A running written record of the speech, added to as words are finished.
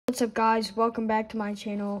What's up, guys? Welcome back to my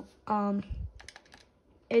channel.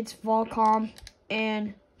 It's Volcom,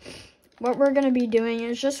 and what we're gonna be doing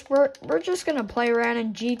is we're just gonna play around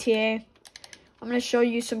in GTA. I'm gonna show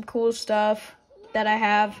you some cool stuff that I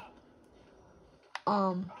have.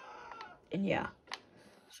 And yeah.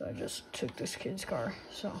 So I just took this kid's car.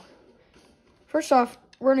 So first off,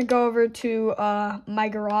 we're gonna go over to my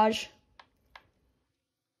garage.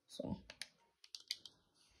 So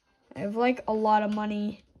I have like a lot of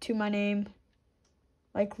money to my name.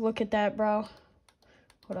 Like, look at that, bro.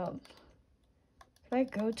 Hold up. Can I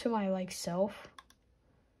go to my like self?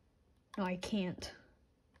 No, I can't.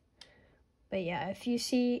 But yeah, if you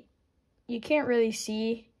see, you can't really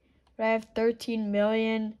see, but I have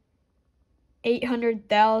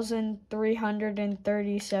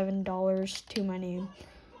 13,800,337 dollars to my name.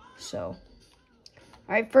 So,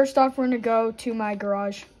 alright, first off, we're gonna go to my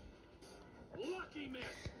garage.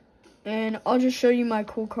 And I'll just show you my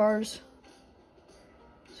cool cars.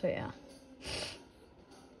 So yeah.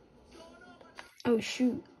 Oh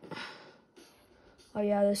shoot. Oh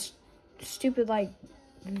yeah, this stupid like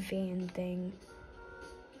van thing.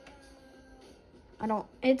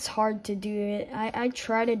 It's hard to do it. I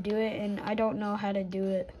try to do it and I don't know how to do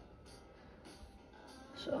it.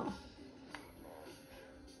 So.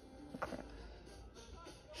 Crap.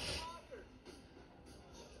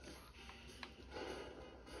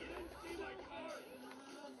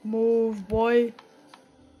 Move, boy.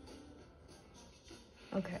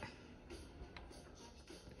 Okay.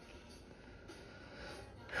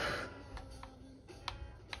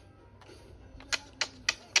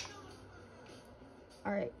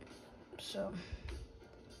 Alright, so.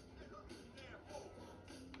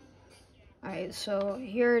 Alright, so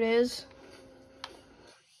here it is.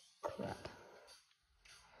 Crap.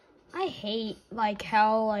 I hate, like,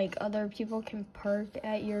 how, like, other people can park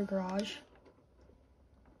at your garage.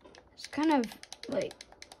 It's kind of, like,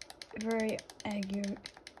 very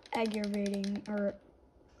aggravating, or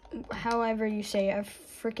however you say it. I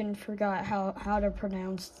freaking forgot how to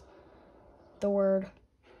pronounce the word.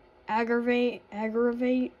 Aggravate, I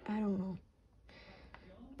don't know.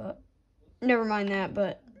 But, never mind that,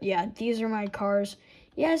 but, yeah, these are my cars.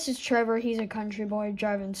 Yes, it's Trevor, he's a country boy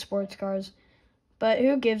driving sports cars. But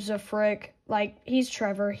who gives a frick? Like, he's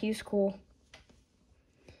Trevor, he's cool.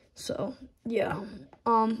 So, yeah.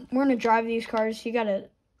 We're gonna drive these cars. He got a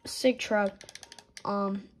sick truck.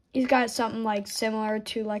 He's got something like similar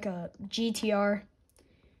to like a GTR.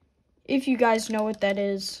 If you guys know what that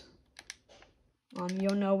is,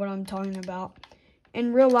 you'll know what I'm talking about.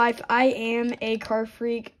 In real life, I am a car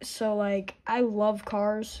freak, so like I love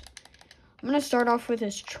cars. I'm gonna start off with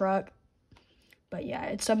his truck. But yeah,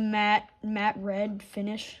 it's a matte red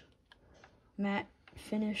finish. Matte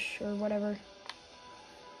finish or whatever.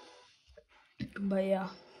 But yeah,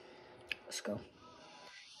 let's go.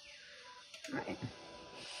 Alright.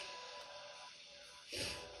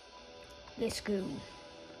 Let's go.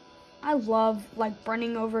 I love like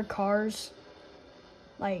running over cars.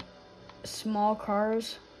 Like small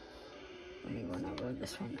cars. Let me run over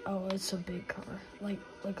this one. Oh, it's a big car. Like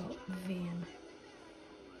a van.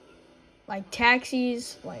 Like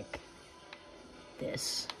taxis, like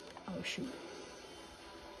this. Oh shoot.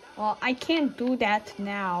 Well, I can't do that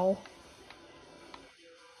now.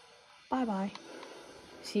 Bye-bye.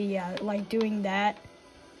 See, yeah, like doing that.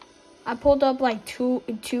 I pulled up like two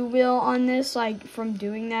wheel on this, like from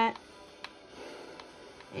doing that.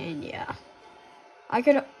 And yeah. I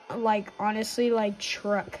could like honestly like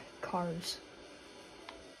truck cars.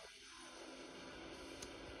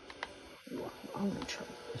 Ooh, I'm gonna truck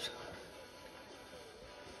this car.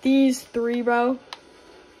 These three, bro.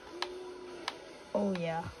 Oh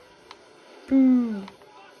yeah. Boo.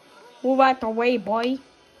 Move out the way, boy.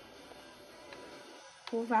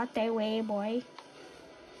 Move out the way, boy.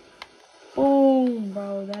 Boom,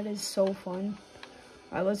 bro. That is so fun.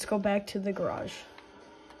 Alright, let's go back to the garage.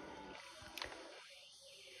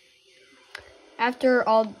 After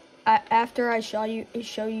I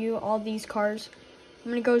show you all these cars,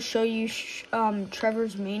 I'm gonna go show you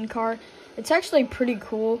Trevor's main car. It's actually pretty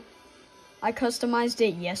cool. I customized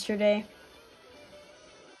it yesterday.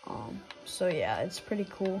 So yeah, it's pretty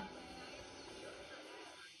cool.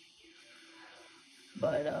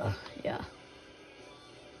 But yeah.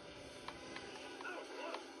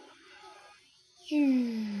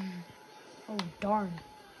 Oh darn.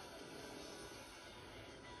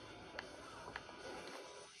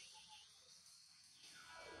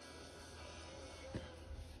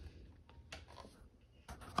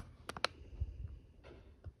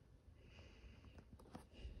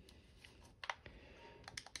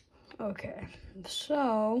 Okay,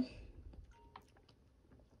 so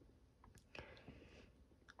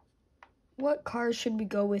what car should we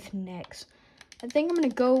go with next? I think I'm gonna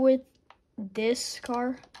go with this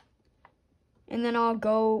car, and then I'll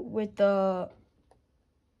go with the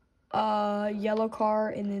yellow car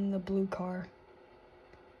and then the blue car.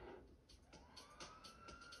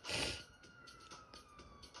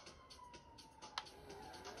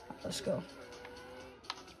 Let's go.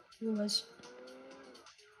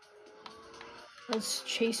 Let's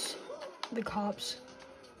chase the cops.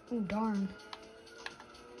 Oh darn.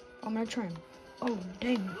 I'm gonna try him. Oh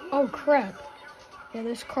dang. Oh crap. Yeah,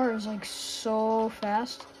 this car is like so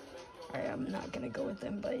fast. Alright, I'm not gonna go with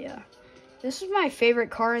them, but yeah. This is my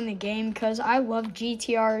favorite car in the game because I love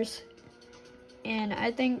GTRs. And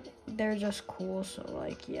I think they're just cool, so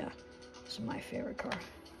like, yeah. This is my favorite car.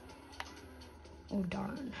 Oh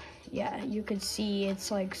darn. Yeah, you can see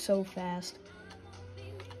it's like so fast.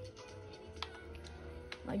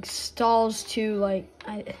 Like stalls too, like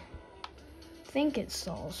I think it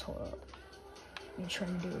stalls. Hold up. Let me try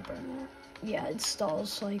and do a burnout. Yeah, it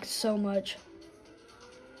stalls like so much.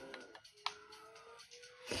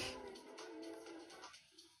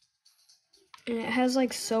 And it has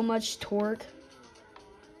like so much torque.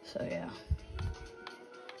 So yeah.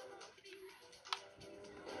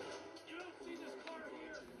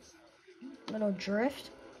 Little drift.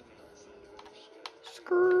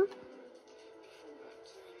 Skirt.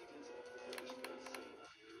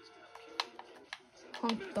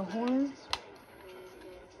 Honk the horn.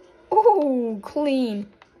 Oh, clean.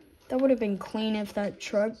 That would have been clean if that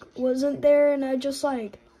truck wasn't there and I just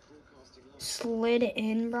like slid it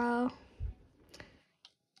in, bro.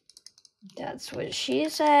 That's what she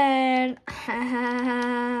said.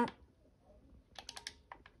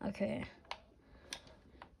 Okay.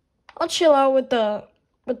 I'll chill out with the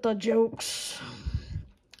jokes.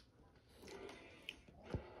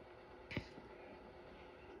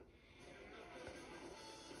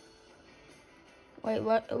 Wait,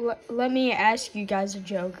 let me ask you guys a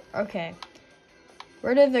joke. Okay.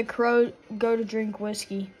 Where did the crow go to drink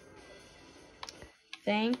whiskey?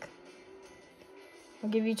 Think. I'll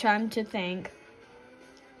give you time to think.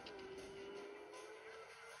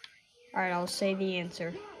 Alright, I'll say the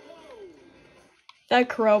answer. The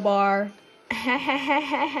crowbar.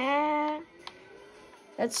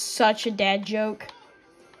 That's such a dad joke.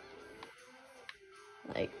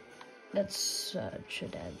 Like, that's such a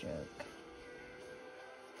dad joke.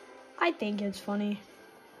 I think it's funny.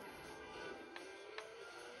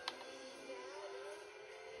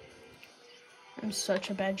 I'm such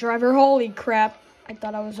a bad driver. Holy crap. I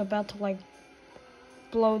thought I was about to, like,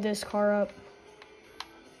 blow this car up.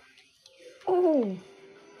 Oh.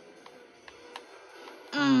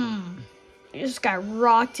 You just got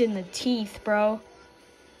rocked in the teeth, bro.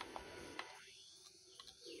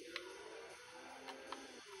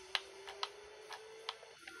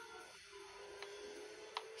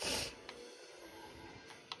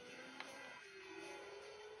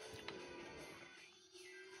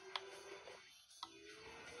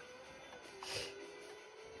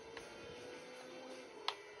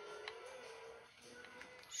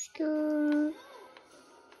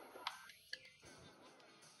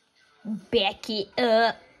 Back it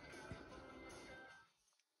up.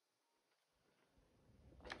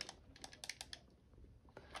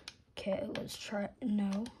 Okay, let's try. No,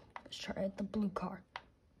 let's try the blue car.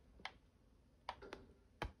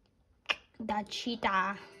 That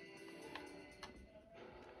cheetah.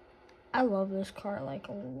 I love this car like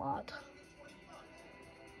a lot.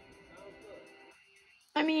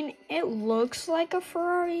 I mean, it looks like a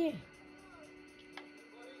Ferrari.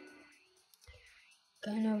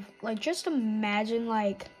 Kind of like, just imagine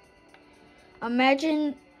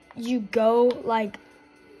you go like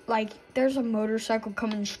there's a motorcycle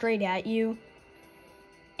coming straight at you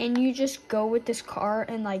and you just go with this car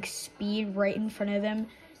and like speed right in front of them,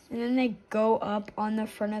 and then they go up on the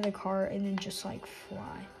front of the car and then just like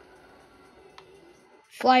fly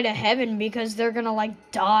to heaven because they're gonna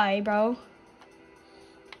like die, bro.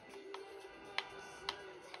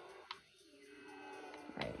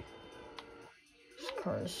 Right. This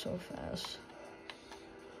car is so fast.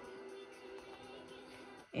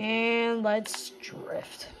 And let's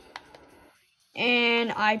drift.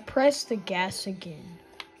 And I press the gas again.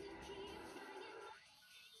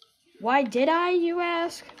 Why did I, you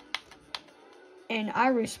ask? And I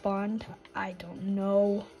respond, I don't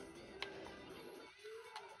know.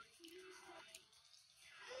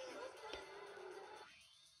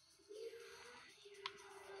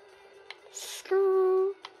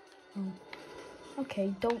 Screw. Oh.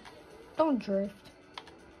 Okay, don't drift.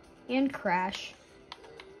 And crash.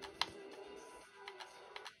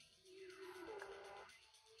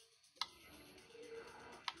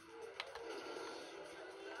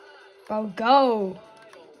 Bro, go.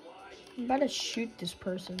 I'm about to shoot this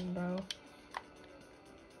person, bro.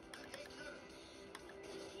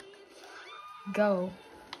 Go.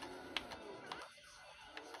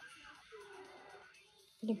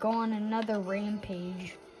 To go on another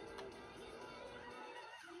rampage.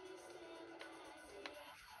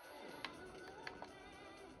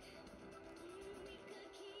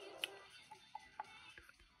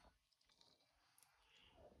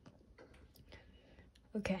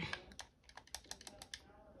 Okay.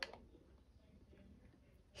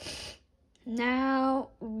 Now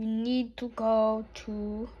we need to go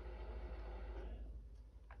to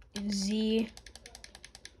the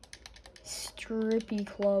Strippy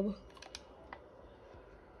Club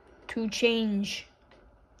to change,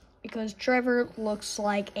 because Trevor looks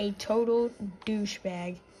like a total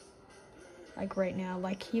douchebag. Like right now,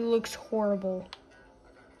 like he looks horrible.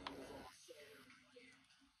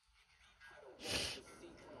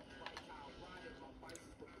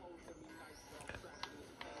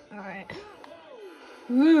 All right.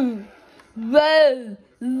 Woo, whoa,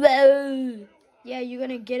 whoa. Yeah, you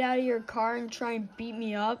gonna get out of your car and try and beat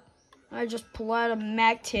me up? I just pull out a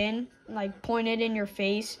MAC-10, like point it in your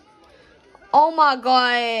face. Oh my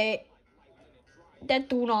god. That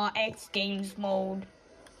do not X Games mode.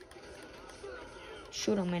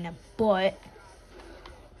 Shoot him in the butt.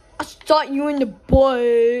 I shot you in the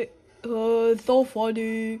butt. So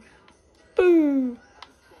funny. Boo.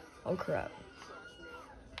 Oh crap.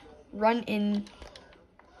 Run in.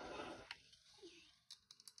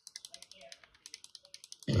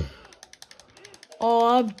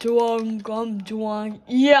 Oh, I'm drunk.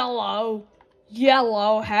 Yellow.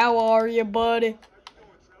 Yellow, how are you, buddy?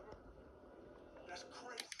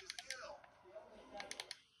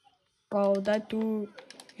 Bro, that dude,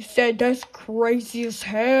 he said that's crazy as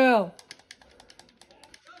hell.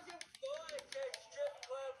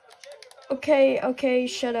 Okay,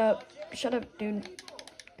 shut up. Shut up, dude.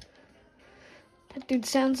 That dude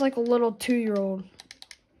sounds like a little 2-year-old.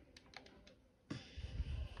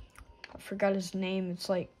 I forgot his name. It's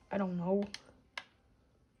like, I don't know.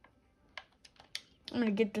 I'm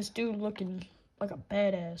gonna get this dude looking like a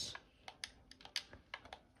badass.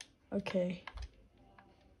 Okay.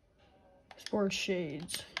 Sports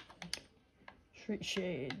shades. Street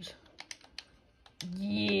shades.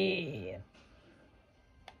 Yeah.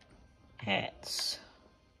 Hats.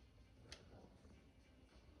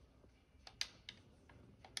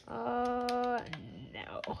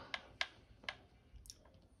 No.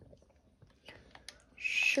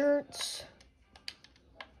 Shirts.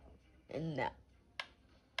 And that.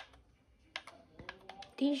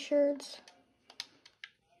 T-shirts.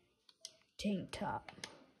 Tank top.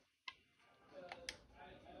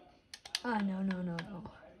 Ah, no.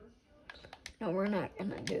 No, we're not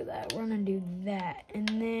gonna do that. We're gonna do that. And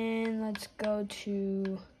then let's go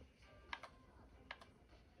to...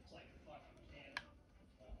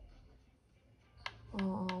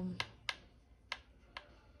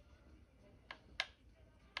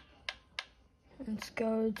 Let's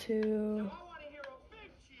go to...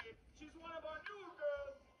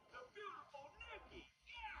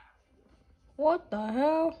 What the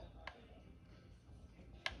hell?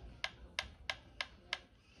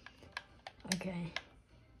 Okay.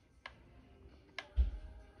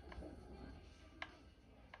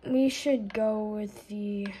 We should go with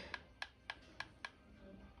the...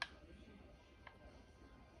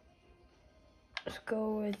 Let's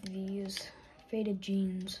go with these faded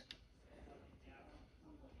jeans.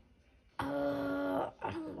 I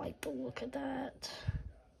don't like the look of that.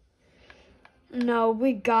 No,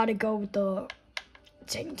 we gotta go with the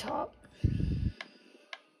tank top.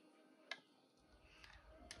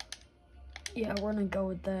 Yeah, we're gonna go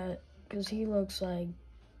with that because he looks like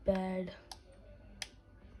bad.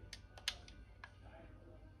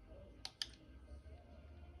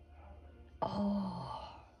 Oh.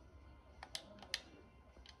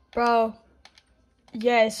 Bro.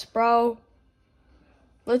 Yes, bro.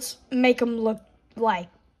 Let's make him look like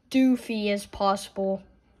doofy as possible.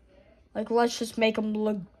 Like, let's just make him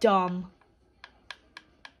look dumb.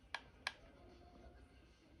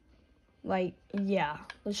 Like, yeah.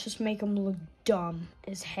 Let's just make him look dumb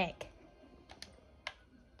as heck.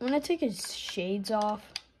 I'm gonna take his shades off.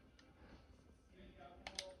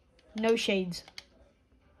 No shades.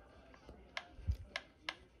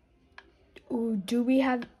 Ooh, do we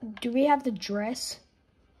have the dress?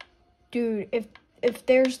 Dude, if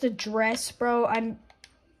there's the dress, bro,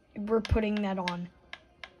 we're putting that on.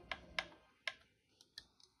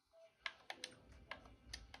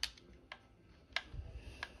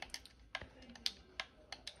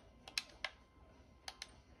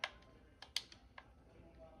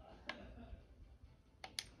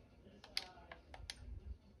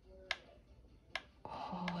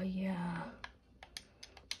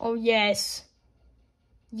 Oh, yes.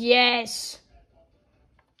 Yes.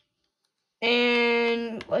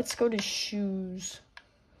 And let's go to shoes.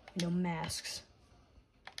 No masks.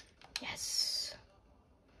 Yes.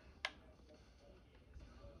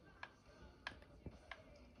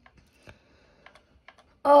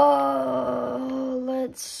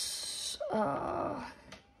 Let's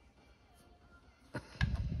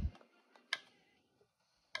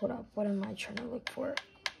hold up. What am I trying to look for?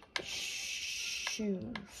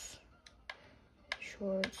 Shoes.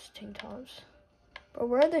 Shorts, tank tops. But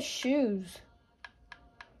where are the shoes?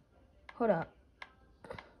 Hold up.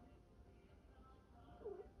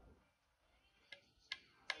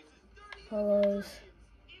 Polos,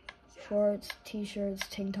 shorts, t-shirts,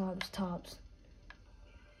 tank tops, tops.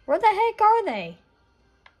 Where the heck are they?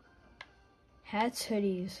 Hats,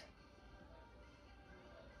 hoodies.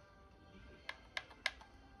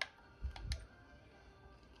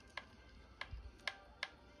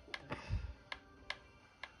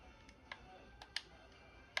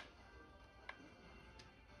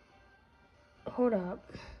 Hold up.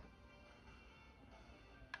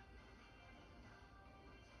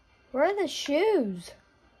 Where are the shoes?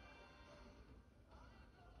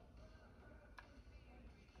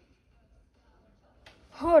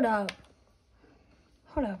 Hold up.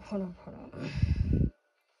 Hold up.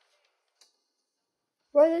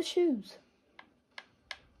 Where are the shoes?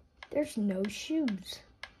 There's no shoes.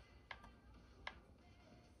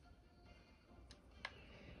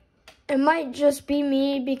 It might just be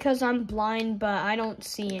me because I'm blind, but I don't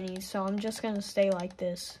see any, so I'm just gonna stay like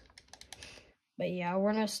this. But yeah,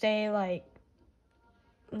 we're gonna stay like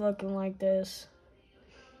looking like this.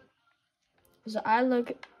 Cause I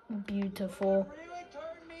look beautiful.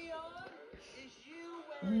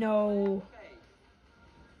 No.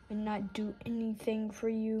 And not do anything for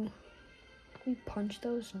you. Can we punch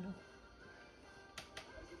those? No.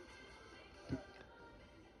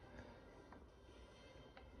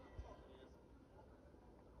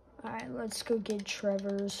 Alright, let's go get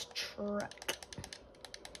Trevor's truck.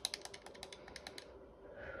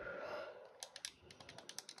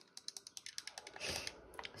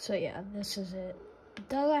 So yeah, this is it.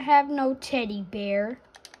 Doesn't have no teddy bear,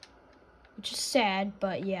 which is sad,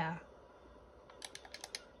 but yeah.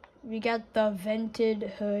 We got the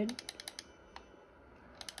vented hood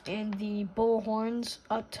and the bull horns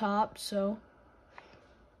up top, so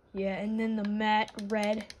yeah, and then the matte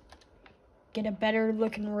red. Get a better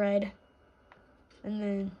looking red. And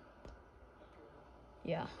then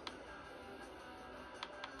yeah.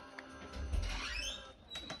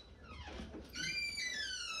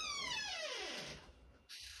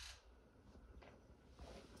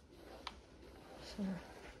 So,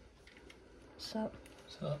 what's up?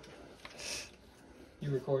 What's up? You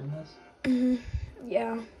recording this?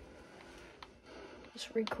 Yeah.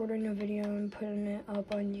 Just recording a video and putting it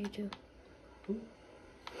up on YouTube. Ooh.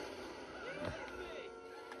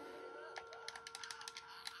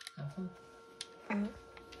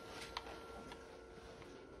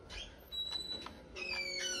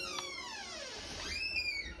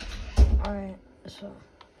 Alright, so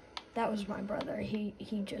that was my brother. He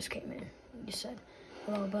just came in. He said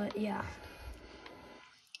hello, but yeah.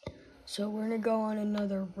 So we're gonna go on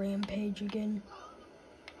another rampage again.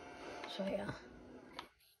 So yeah.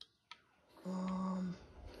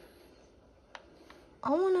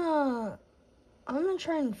 I'm gonna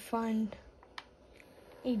try and find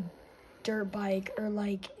a dirt bike or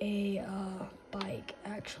like a bike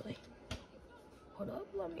actually. Hold up,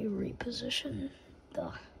 let me reposition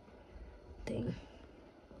the thing.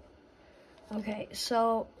 Okay,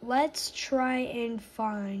 so let's try and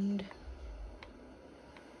find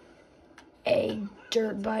a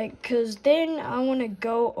dirt bike, cause then I want to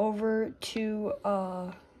go over to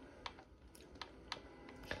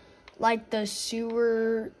like the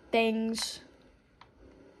sewer things.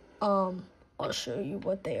 I'll show you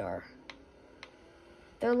what they are.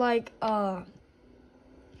 They're like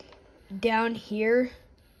down here,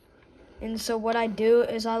 and so what I do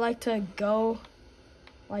is I like to go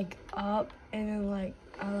like up, and then like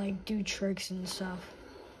I like do tricks and stuff.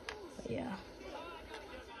 But yeah.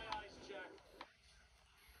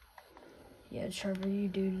 Yeah, Trevor, you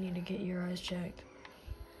do need to get your eyes checked.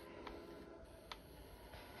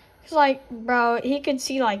 Cause like, bro, he could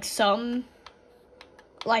see like something.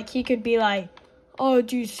 Like he could be like, "Oh,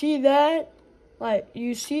 do you see that? Like,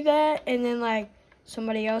 you see that?" And then like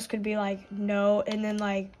somebody else could be like, "No," and then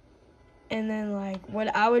like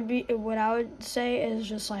what I would say is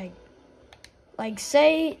just like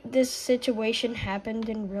say this situation happened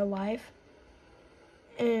in real life,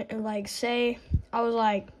 and like say I was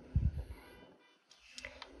like,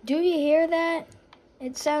 "Do you hear that?"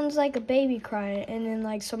 it sounds like a baby crying, and then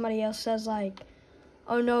like somebody else says like,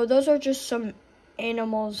 oh no, those are just some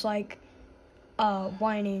animals like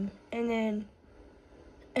whining, and then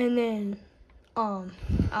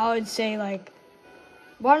I would say like,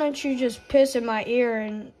 why don't you just piss in my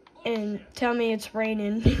ear and tell me it's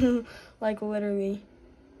raining? Like literally,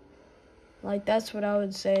 like that's what I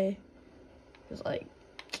would say. Cause like,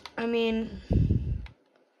 I mean,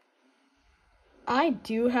 I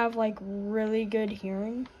do have like really good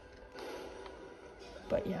hearing.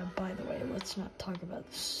 But yeah, by the way, let's not talk about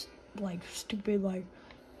this like stupid like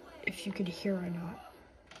if you could hear or not.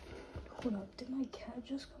 Hold up, did my cat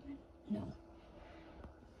just come in? No.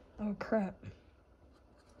 Oh crap.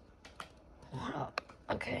 Hold up.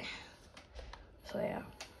 Okay. So yeah.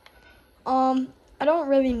 I don't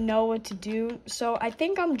really know what to do, so I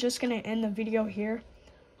think I'm just gonna end the video here,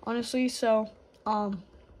 honestly. So I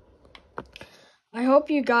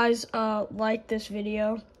hope you guys like this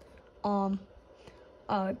video.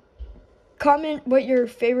 Comment what your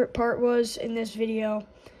favorite part was in this video,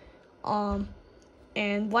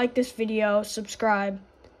 and like this video, subscribe,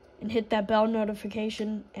 and hit that bell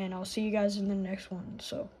notification, and I'll see you guys in the next one.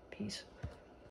 So peace.